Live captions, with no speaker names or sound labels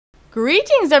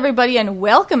Greetings everybody and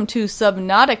welcome to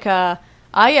Subnautica.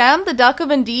 I am the Duck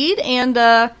of Indeed and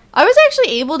I was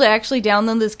actually able to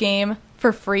download this game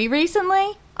for free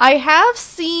recently. I have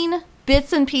seen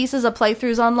bits and pieces of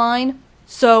playthroughs online,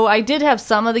 so I did have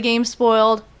some of the game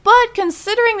spoiled, but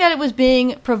considering that it was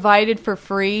being provided for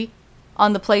free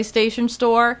on the PlayStation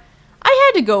Store,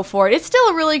 I had to go for it. It's still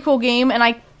a really cool game and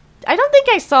I don't think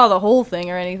I saw the whole thing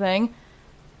or anything.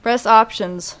 Press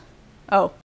options.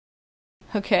 Oh.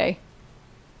 Okay.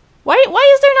 Why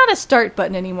is there not a start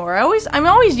button anymore? I'm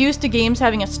always used to games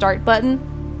having a start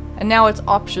button, and now it's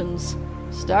options.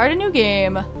 Start a new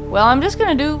game. Well, I'm just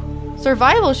gonna do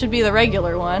survival should be the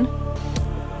regular one.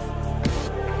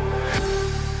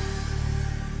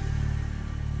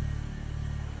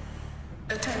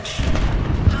 Attention.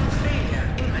 Hull failure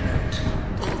imminent.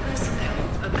 All personnel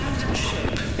abandon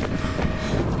ship.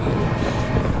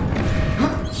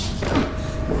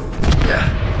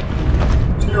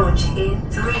 Launch in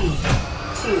 3,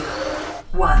 2,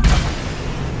 1.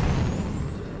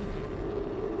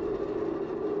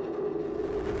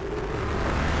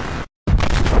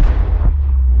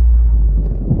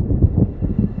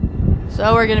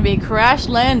 So we're gonna be crash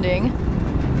landing.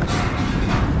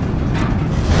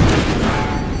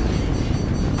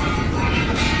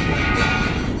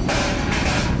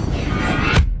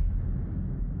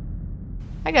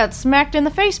 I got smacked in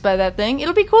the face by that thing.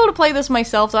 It'll be cool to play this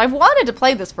myself, so I've wanted to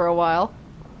play this for a while.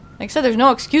 Like I said, there's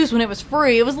no excuse when it was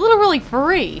free. It was literally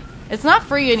free. It's not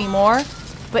free anymore,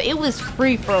 but it was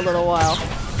free for a little while.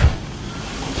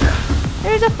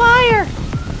 There's a fire!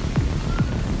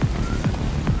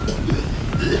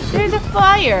 There's a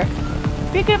fire!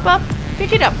 Pick it up!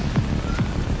 Pick it up!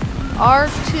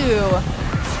 R2.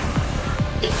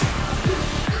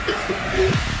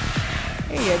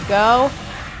 There you go.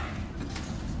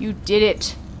 You did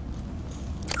it.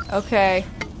 Okay.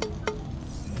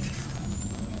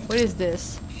 What is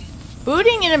this?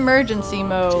 Booting in emergency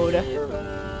mode.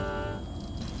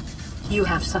 You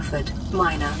have suffered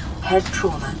minor head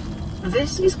trauma.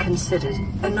 This is considered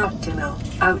an optimal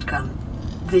outcome.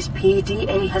 This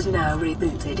PDA has now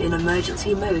rebooted in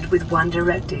emergency mode with one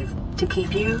directive: to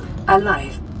keep you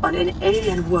alive on an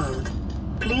alien world.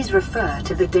 Please refer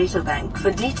to the databank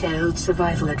for detailed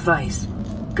survival advice.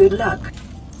 Good luck.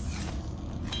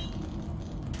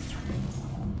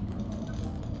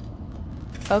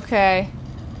 Okay.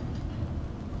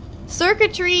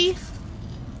 Circuitry,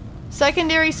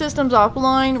 secondary systems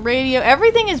offline, radio,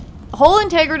 everything is, whole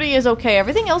integrity is okay,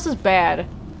 everything else is bad.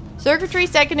 Circuitry,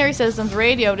 secondary systems,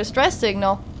 radio, distress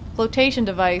signal, flotation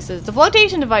devices. The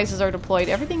flotation devices are deployed,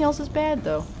 everything else is bad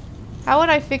though. How would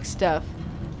I fix stuff?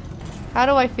 How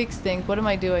do I fix things? What am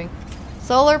I doing?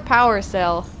 Solar power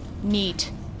cell.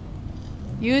 Neat.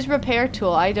 Use repair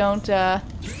tool. I don't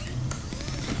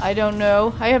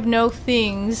know. I have no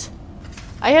things.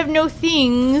 I have no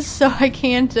things, so I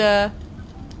can't, I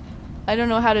don't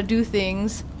know how to do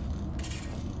things.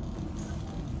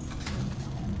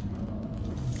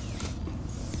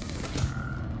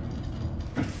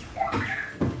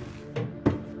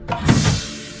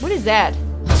 What is that?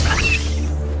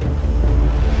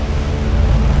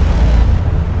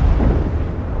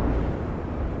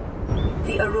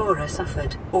 The Aurora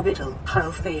suffered orbital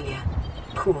hull failure.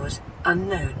 Cause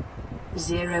unknown.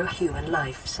 0 human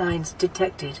life signs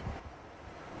detected.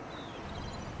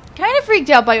 Kind of freaked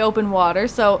out by open water,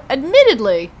 so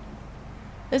admittedly,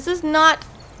 this is not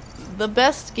the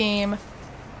best game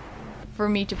for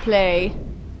me to play.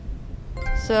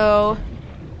 So,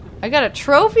 I got a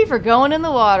trophy for going in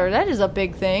the water. That is a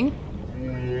big thing.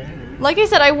 Like I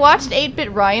said, I watched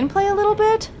 8-Bit Ryan play a little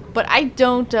bit, but I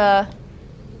don't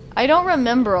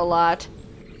remember a lot.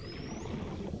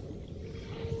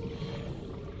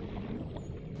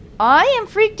 I am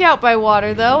freaked out by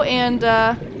water though, and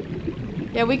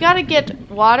yeah, we gotta get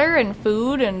water and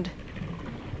food, and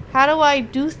how do I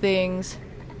do things?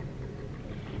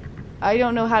 I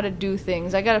don't know how to do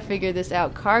things. I gotta figure this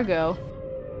out. Cargo.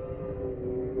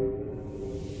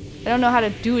 I don't know how to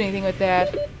do anything with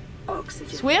that.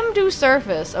 Oxygen. Swim to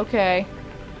surface. Okay.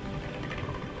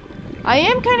 I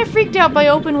am kind of freaked out by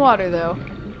open water though.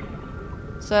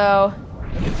 So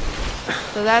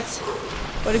that's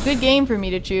what a good game for me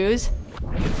to choose.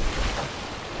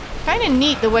 Kind of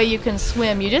neat the way you can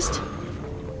swim. You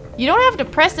don't have to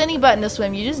press any button to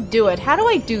swim. You just do it. How do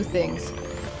I do things?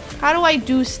 How do I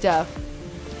do stuff?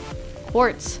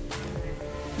 Quartz.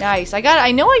 Nice.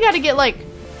 I know I gotta get like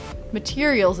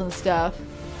materials and stuff.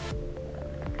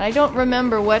 I don't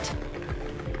remember what.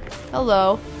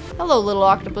 Hello. Hello, little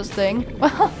octopus thing.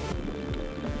 Well,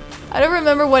 I don't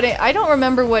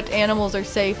remember what animals are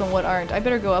safe and what aren't. I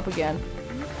better go up again.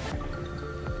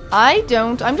 I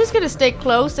don't. I'm just gonna stay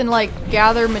close and like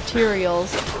gather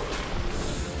materials.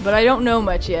 But I don't know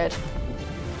much yet.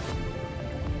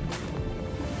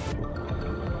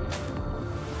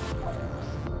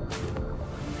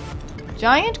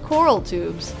 Giant coral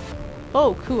tubes.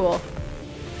 Oh, cool.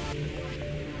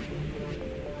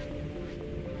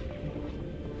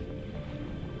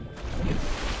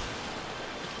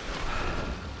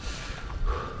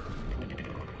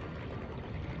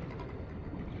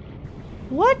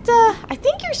 What, I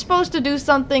think you're supposed to do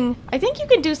something. I think you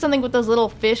can do something with those little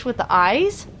fish with the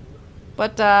eyes.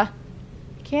 But,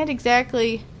 can't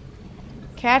exactly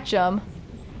catch them.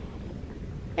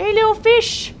 Hey, little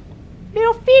fish!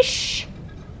 Little fish!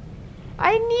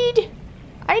 I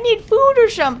need food or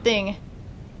something.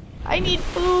 I need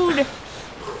food.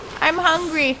 I'm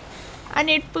hungry. I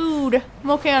need food.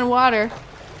 I'm okay on water.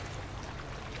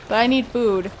 But I need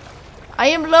food. I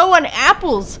am low on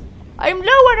apples. I'm low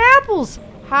on apples.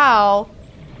 How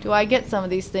do I get some of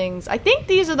these things? I think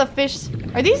these are the fish.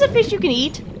 Are these the fish you can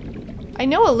eat? I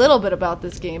know a little bit about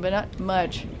this game, but not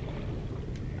much.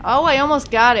 Oh, I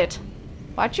almost got it.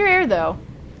 Watch your air, though.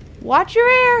 Watch your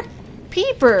air.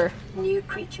 Peeper. New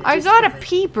creature I got a discovered.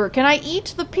 peeper. Can I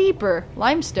eat the peeper?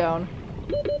 Limestone.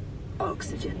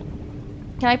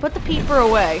 Oxygen. Can I put the peeper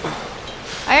away?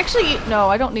 I actually... No,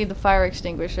 I don't need the fire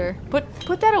extinguisher.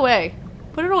 Put that away.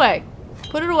 Put it away.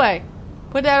 Put it away.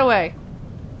 Put that away.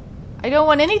 I don't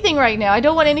want anything right now. I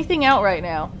don't want anything out right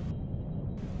now.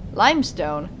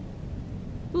 Limestone.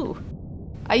 Ooh.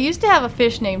 I used to have a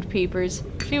fish named Peepers.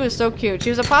 She was so cute. She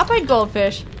was a pop-eyed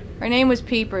goldfish. Her name was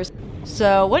Peepers.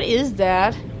 So, what is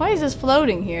that? Why is this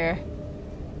floating here?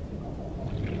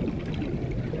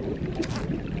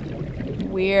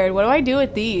 Weird. What do I do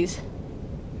with these?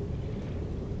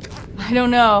 I don't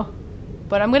know.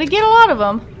 But I'm gonna get a lot of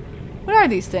them. What are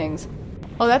these things?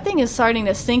 Oh, that thing is starting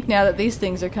to sink now that these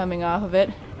things are coming off of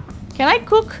it. Can I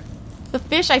cook the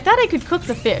fish? I thought I could cook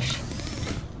the fish.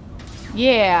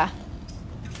 Yeah.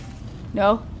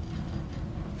 No.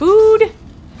 Food!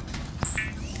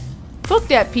 Cook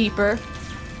that peeper.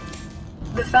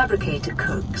 The fabricator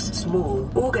cooks small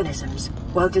organisms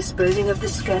while disposing of the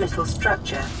skeletal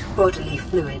structure, bodily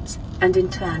fluids, and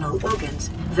internal organs,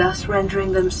 thus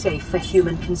rendering them safe for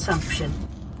human consumption.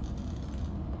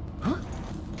 Huh?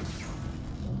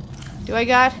 Do I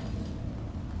got...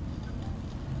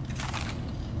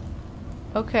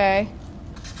 Okay.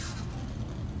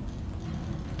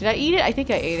 Did I eat it? I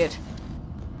think I ate it.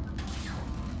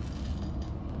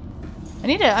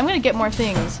 I'm gonna get more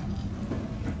things.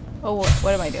 Oh,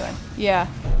 what am I doing? Yeah.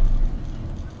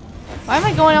 Why am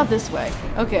I going out this way?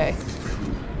 Okay.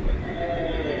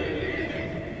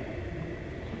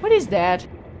 What is that?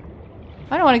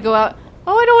 I don't want to go out.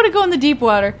 Oh, I don't want to go in the deep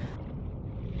water.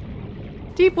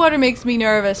 Deep water makes me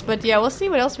nervous, but yeah, we'll see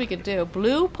what else we can do.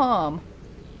 Blue palm.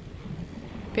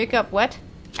 Pick up what?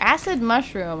 Acid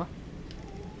mushroom.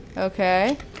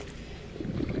 Okay.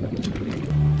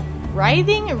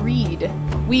 Writhing reed.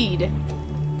 Weed.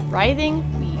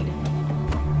 Writhing weed.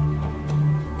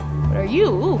 What are you?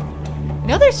 Ooh. You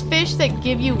know there's fish that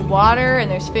give you water and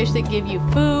there's fish that give you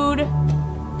food?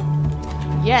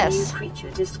 Yes. New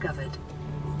creature discovered.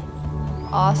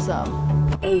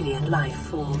 Awesome. Alien life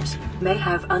forms may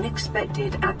have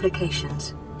unexpected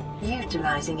applications.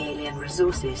 Utilizing alien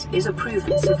resources is a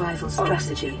proven survival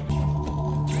strategy.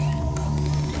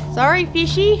 Sorry,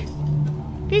 fishy.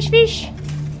 Fish, fish.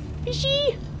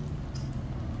 Fishy.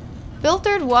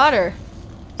 Filtered water.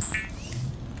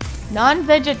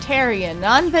 Non-vegetarian.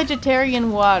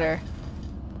 Non-vegetarian water.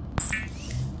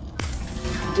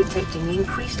 Detecting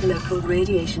increased local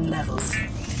radiation levels.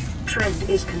 Trend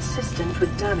is consistent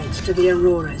with damage to the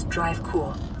Aurora's drive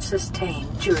core,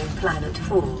 sustained during planet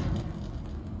fall.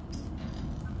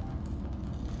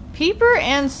 Peeper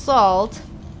and salt.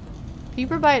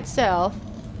 Peeper by itself.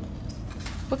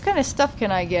 What kind of stuff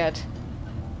can I get?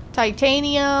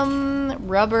 Titanium,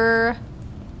 rubber.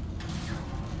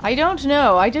 I don't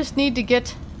know. I just need to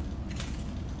get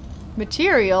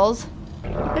materials.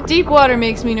 The deep water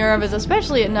makes me nervous,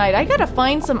 especially at night. I gotta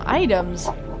find some items.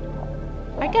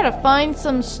 I gotta find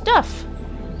some stuff.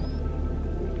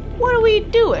 What are we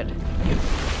doing?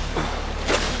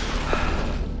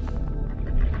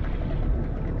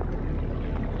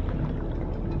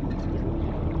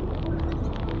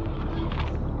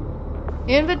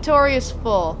 Inventory is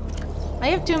full. I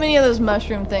have too many of those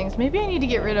mushroom things. Maybe I need to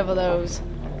get rid of those.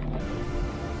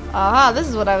 Aha, this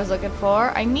is what I was looking for.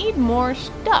 I need more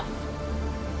stuff.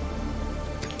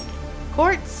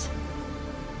 Quartz.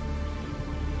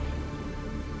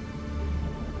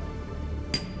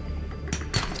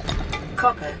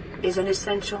 Copper is an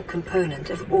essential component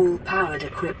of all powered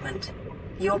equipment.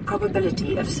 Your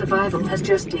probability of survival has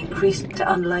just increased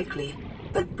to unlikely,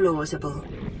 but plausible.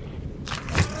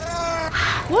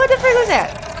 What the frick was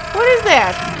that? What is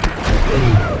that?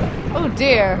 Oh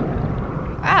dear.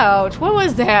 Ouch, what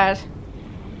was that?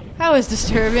 That was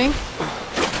disturbing.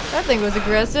 That thing was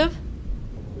aggressive.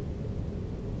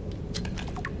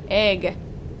 Egg.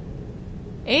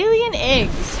 Alien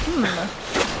eggs.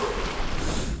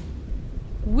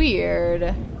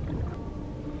 Weird.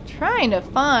 Trying to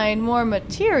find more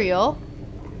material.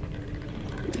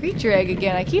 Creature egg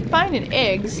again. I keep finding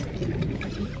eggs.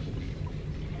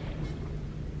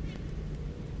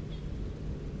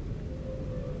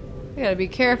 I gotta be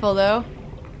careful though.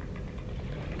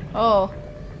 Oh,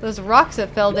 those rocks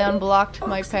that fell down blocked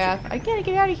my path. I gotta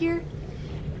get out of here.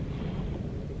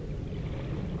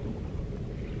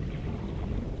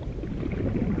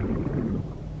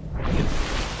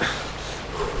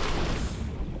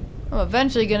 I'm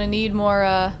eventually gonna need more,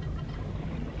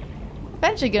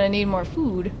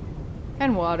 food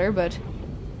and water, but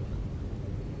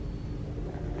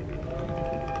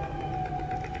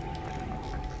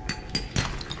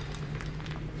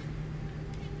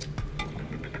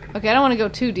okay, I don't want to go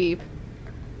too deep.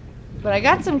 But I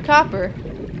got some copper.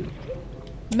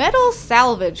 Metal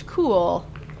salvage, cool.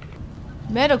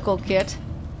 Medical kit.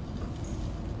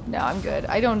 No, I'm good.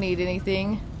 I don't need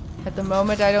anything at the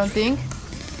moment, I don't think.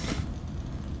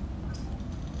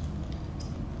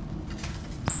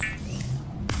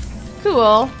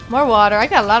 Cool. More water. I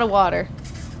got a lot of water.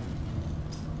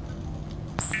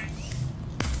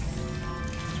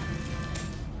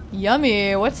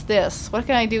 Yummy. What's this? What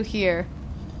can I do here?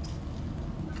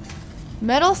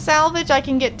 Metal salvage, I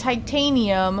can get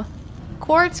titanium.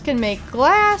 Quartz can make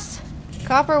glass.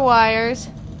 Copper wires.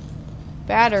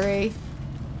 Battery.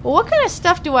 Well, what kind of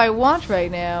stuff do I want right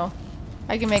now?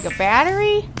 I can make a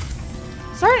battery?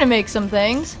 Starting to make some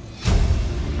things.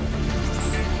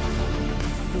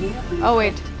 Oh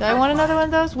wait, did I want another one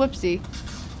of those? Whoopsie.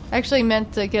 I actually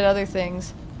meant to get other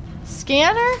things.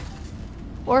 Scanner?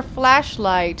 Or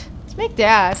flashlight? Let's make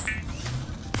that.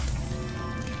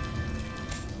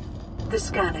 The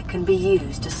scanner can be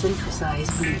used to synthesize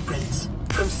blueprints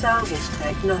from salvage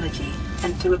technology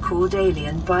and to record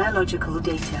alien biological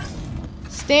data.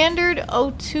 Standard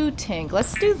O2 tank.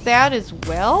 Let's do that as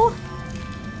well?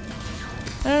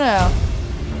 I don't know.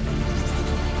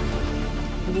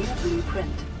 New blueprint.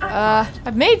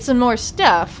 I've made some more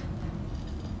stuff.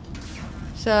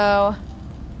 So...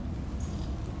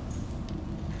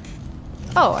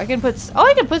 Oh, I can put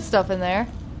stuff in there.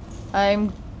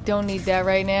 Don't need that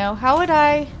right now. How would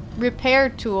I... Repair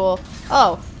tool.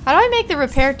 Oh, how do I make the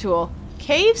repair tool?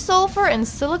 Cave sulfur and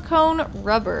silicone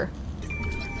rubber.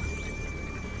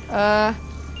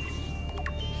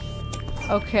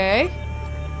 Okay.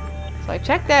 So I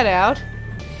checked that out.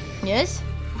 Yes.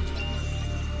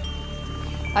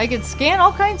 I can scan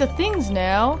all kinds of things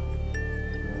now.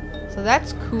 So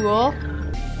that's cool.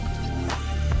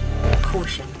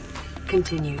 Caution.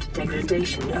 Continued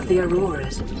degradation of the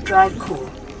Aurora's drive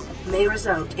core may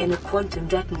result in a quantum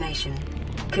detonation.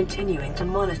 Continuing to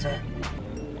monitor.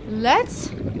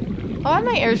 Let's... Oh,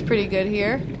 my air's pretty good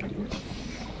here.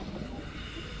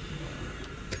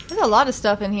 There's a lot of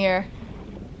stuff in here.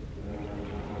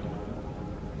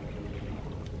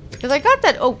 Because I got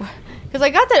that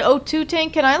O2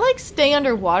 tank. Can I, like, stay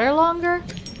underwater longer?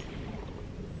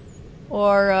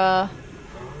 Or,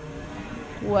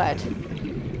 what?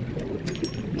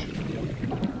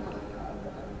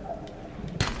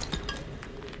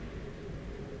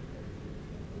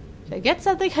 Did I get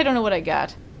something? I don't know what I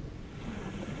got.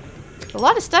 There's a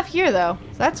lot of stuff here, though.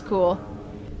 So that's cool.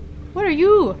 What are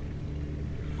you?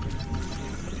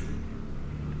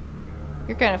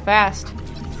 You're kind of fast.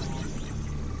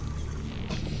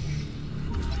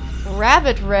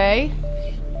 Rabbit ray.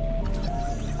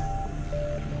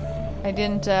 I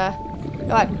didn't,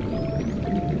 God.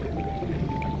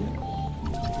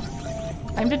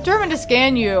 I'm determined to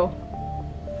scan you.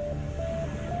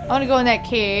 I want to go in that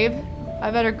cave.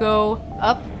 I better go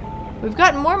up. We've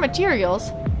gotten more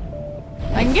materials.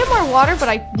 I can get more water, but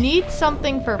I need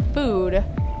something for food.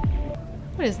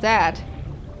 What is that?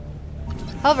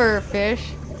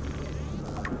 Hoverfish.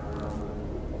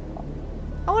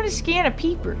 I want to scan a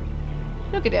peeper.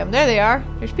 Look at them. There they are.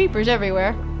 There's peepers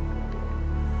everywhere.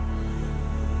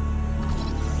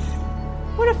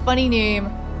 What a funny name.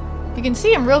 You can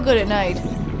see them real good at night.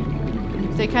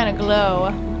 They kind of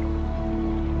glow.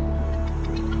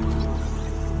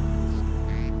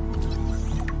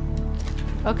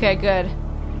 Okay, good.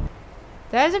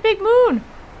 That is a big moon.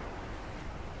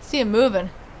 See him moving.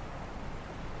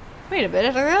 Wait a minute,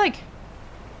 are there like...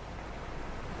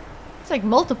 It's like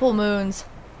multiple moons.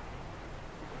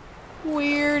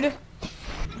 Weird.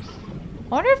 I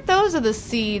wonder if those are the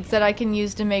seeds that I can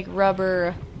use to make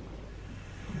rubber.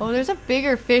 Oh, there's a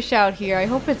bigger fish out here. I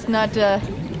hope it's not,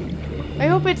 I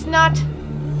hope it's not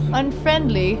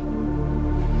unfriendly.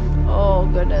 Oh,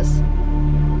 goodness.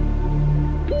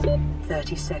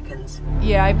 30 seconds.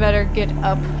 Yeah, I better get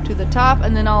up to the top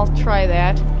and then I'll try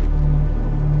that.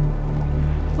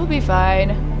 We'll be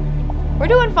fine. We're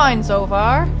doing fine so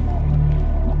far.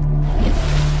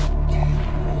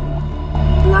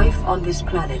 Life on this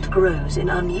planet grows in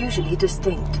unusually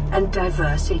distinct and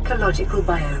diverse ecological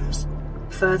biomes.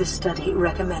 Further study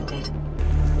recommended.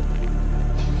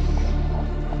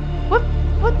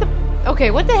 What the...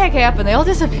 Okay, what the heck happened? They all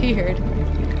disappeared.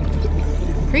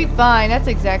 Creep vine, that's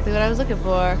exactly what I was looking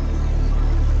for.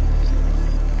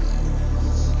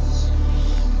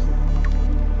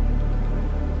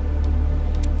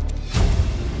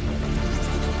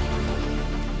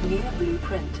 New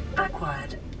blueprint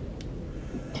acquired.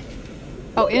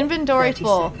 Oh, inventory 30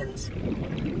 full. seconds.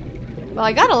 Well,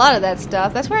 I got a lot of that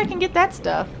stuff. That's where I can get that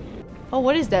stuff. Oh,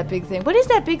 what is that big thing? What is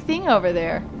that big thing over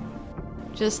there?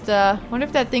 Just, wonder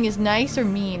if that thing is nice or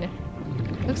mean.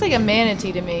 Looks like a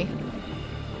manatee to me.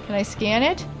 Can I scan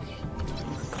it?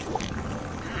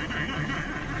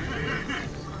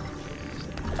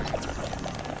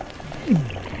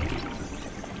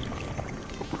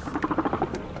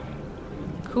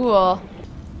 Cool.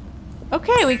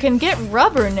 Okay, we can get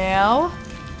rubber now.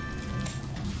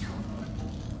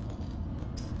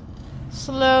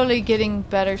 Slowly getting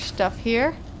better stuff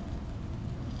here.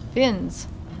 Fins.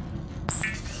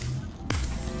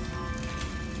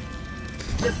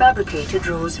 The fabricator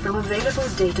draws from available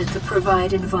data to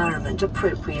provide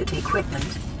environment-appropriate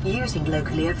equipment, using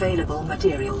locally available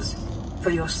materials.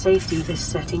 For your safety, this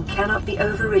setting cannot be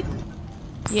overridden.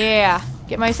 Yeah,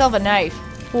 get myself a knife.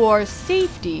 For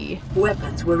safety.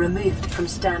 Weapons were removed from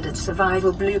standard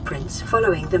survival blueprints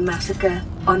following the massacre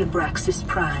on Abraxas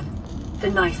Prime. The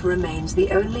knife remains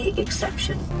the only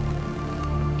exception.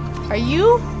 Are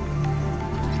you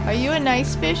a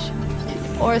nice fish?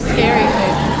 Or a scary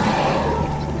fish?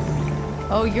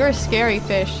 Oh, you're a scary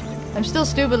fish. I'm still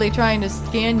stupidly trying to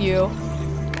scan you.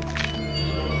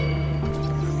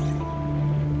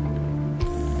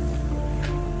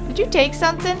 Did you take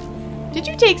something? Did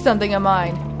you take something of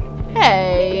mine?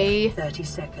 Hey. 30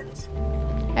 seconds.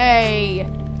 Hey.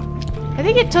 I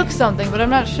think it took something, but I'm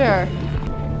not sure.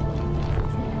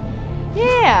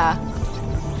 Yeah.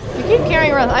 You keep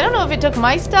carrying around. I don't know if it took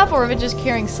my stuff or if it's just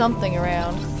carrying something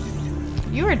around.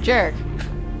 You're a jerk.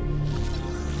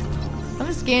 I'm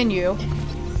gonna scan you.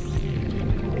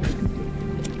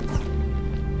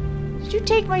 Did you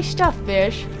take my stuff,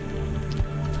 fish?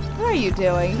 What are you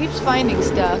doing? He keeps finding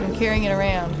stuff and carrying it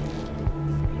around.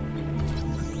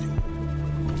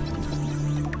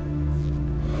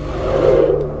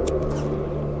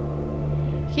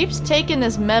 Keeps taking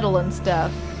this metal and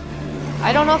stuff.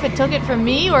 I don't know if it took it from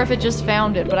me or if it just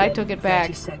found it, but I took it back.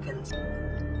 30 seconds.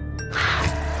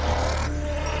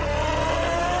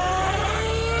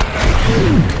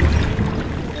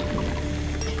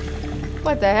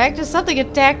 What the heck? Just something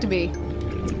attacked me.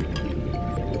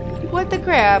 What the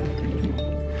crap?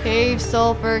 Cave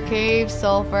sulfur, cave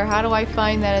sulfur. How do I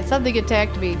find that? Something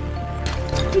attacked me.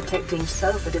 Detecting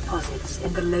sulfur deposits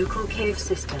in the local cave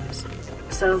systems.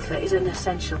 Sulfur is an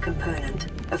essential component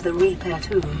of the repair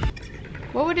tool.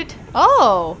 What would it...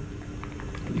 Oh!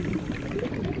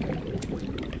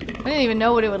 I didn't even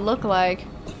know what it would look like.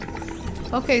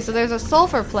 Okay, so there's a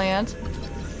sulfur plant.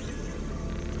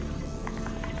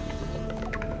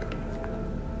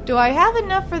 Do I have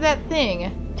enough for that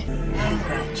thing?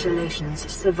 Congratulations,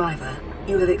 survivor.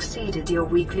 You have exceeded your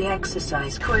weekly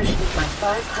exercise quotient by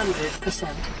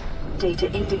 500%. Data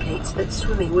indicates that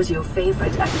swimming was your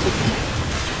favorite activity.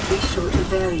 Be sure to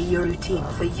vary your routine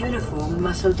for uniform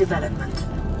muscle development.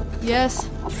 Yes,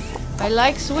 I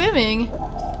like swimming.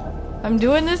 I'm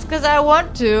doing this because I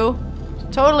want to.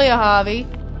 Totally a hobby.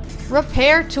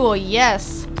 Repair tool,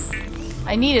 yes.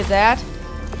 I needed that.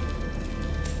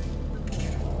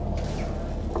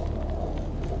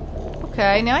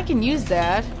 Okay, now I can use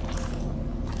that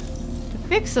to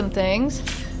fix some things.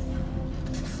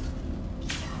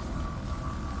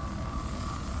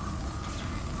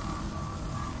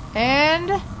 And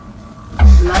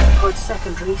Lifepod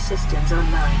secondary systems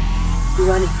online.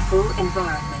 Running full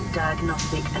environment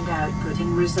diagnostic and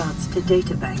outputting results to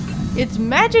databank. it's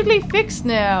magically fixed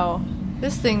now.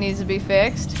 This thing needs to be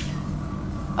fixed.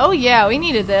 Oh yeah, we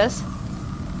needed this.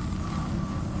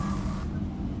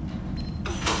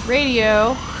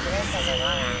 Radio. This is an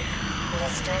honor. The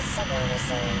stress signal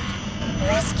received.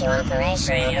 Rescue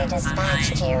operation will be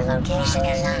dispatched to your location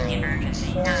in 9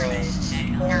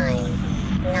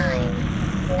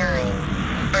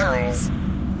 hours.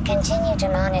 Continue to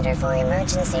monitor for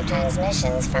emergency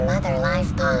transmissions from other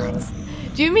life pods.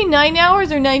 Do you mean 9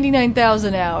 hours or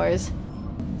 99,000 hours?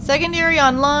 Secondary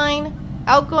online.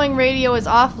 Outgoing radio is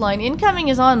offline. Incoming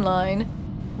is online.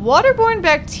 Waterborne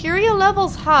bacteria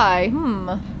levels high.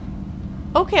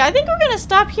 Okay, I think we're gonna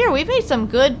stop here. We've made some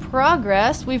good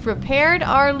progress. We've repaired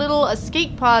our little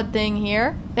escape pod thing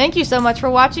here. Thank you so much for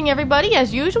watching, everybody.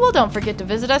 As usual, don't forget to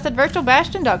visit us at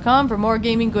virtualbastion.com for more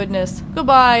gaming goodness.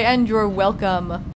 Goodbye, and you're welcome.